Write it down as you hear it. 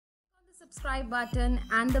subscribe button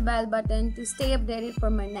and the bell button to stay updated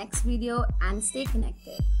for my next video and stay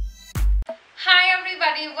connected. Hi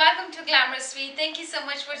everybody, welcome to Glamorous We. Thank you so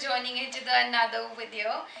much for joining into another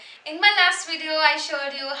video. In my last video, I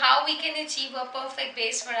showed you how we can achieve a perfect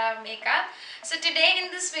base for our makeup. So today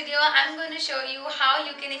in this video, I'm going to show you how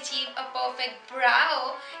you can achieve a perfect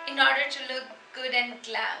brow in order to look good and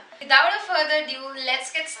glam. Without a further ado,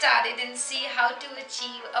 let's get started and see how to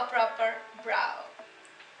achieve a proper brow.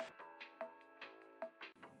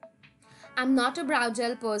 I'm not a brow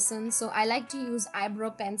gel person, so I like to use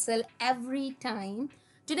eyebrow pencil every time.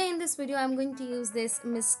 Today in this video, I'm going to use this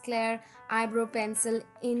Miss Claire eyebrow pencil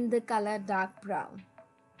in the color dark brown.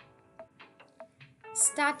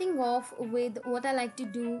 Starting off with, what I like to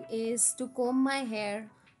do is to comb my hair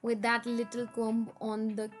with that little comb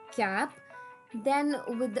on the cap. Then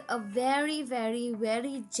with a very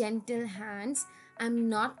gentle hands, I'm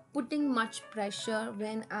not putting much pressure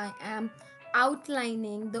when I am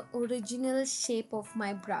outlining the original shape of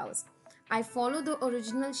my brows. I follow the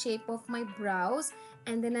original shape of my brows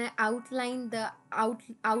and then I outline the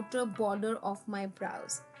outer border of my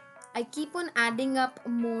brows. I keep on adding up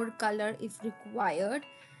more color if required.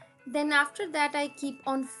 Then after that I keep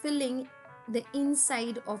on filling the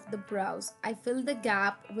inside of the brows. I fill the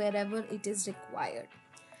gap wherever it is required.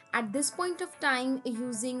 At this point of time,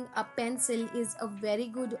 using a pencil is a very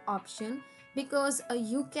good option because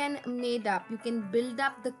you can build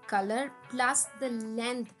up the color plus the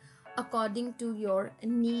length according to your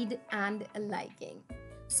need and liking.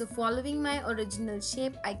 So following my original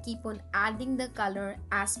shape, I keep on adding the color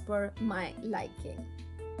as per my liking.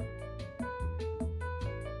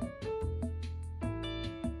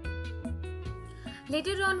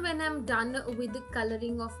 Later on, when I'm done with the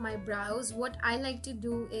coloring of my brows, what I like to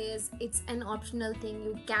do is, it's an optional thing,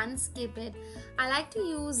 you can skip it. I like to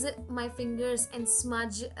use my fingers and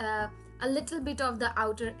smudge a little bit of the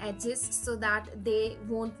outer edges so that they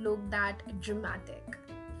won't look that dramatic.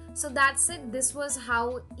 So that's it. This was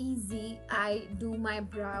how easy I do my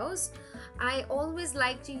brows. I always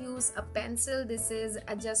like to use a pencil. This is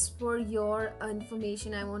just for your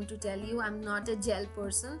information. I want to tell you, I'm not a gel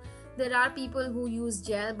person. There are people who use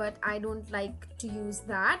gel, but I don't like to use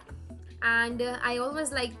that. And I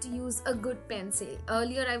always like to use a good pencil.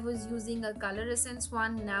 Earlier I was using a Color Essence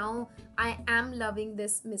one. Now I am loving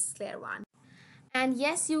this Miss Claire one. And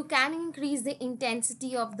yes, you can increase the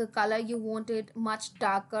intensity of the color. You want it much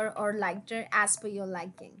darker or lighter as per your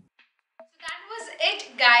liking. That was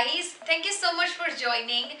it, guys. Thank you so much for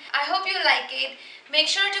joining. I hope you like it. Make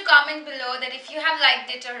sure to comment below that if you have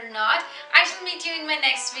liked it or not. I shall meet you in my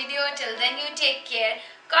next video. Till then, you take care.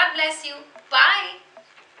 God bless you. Bye.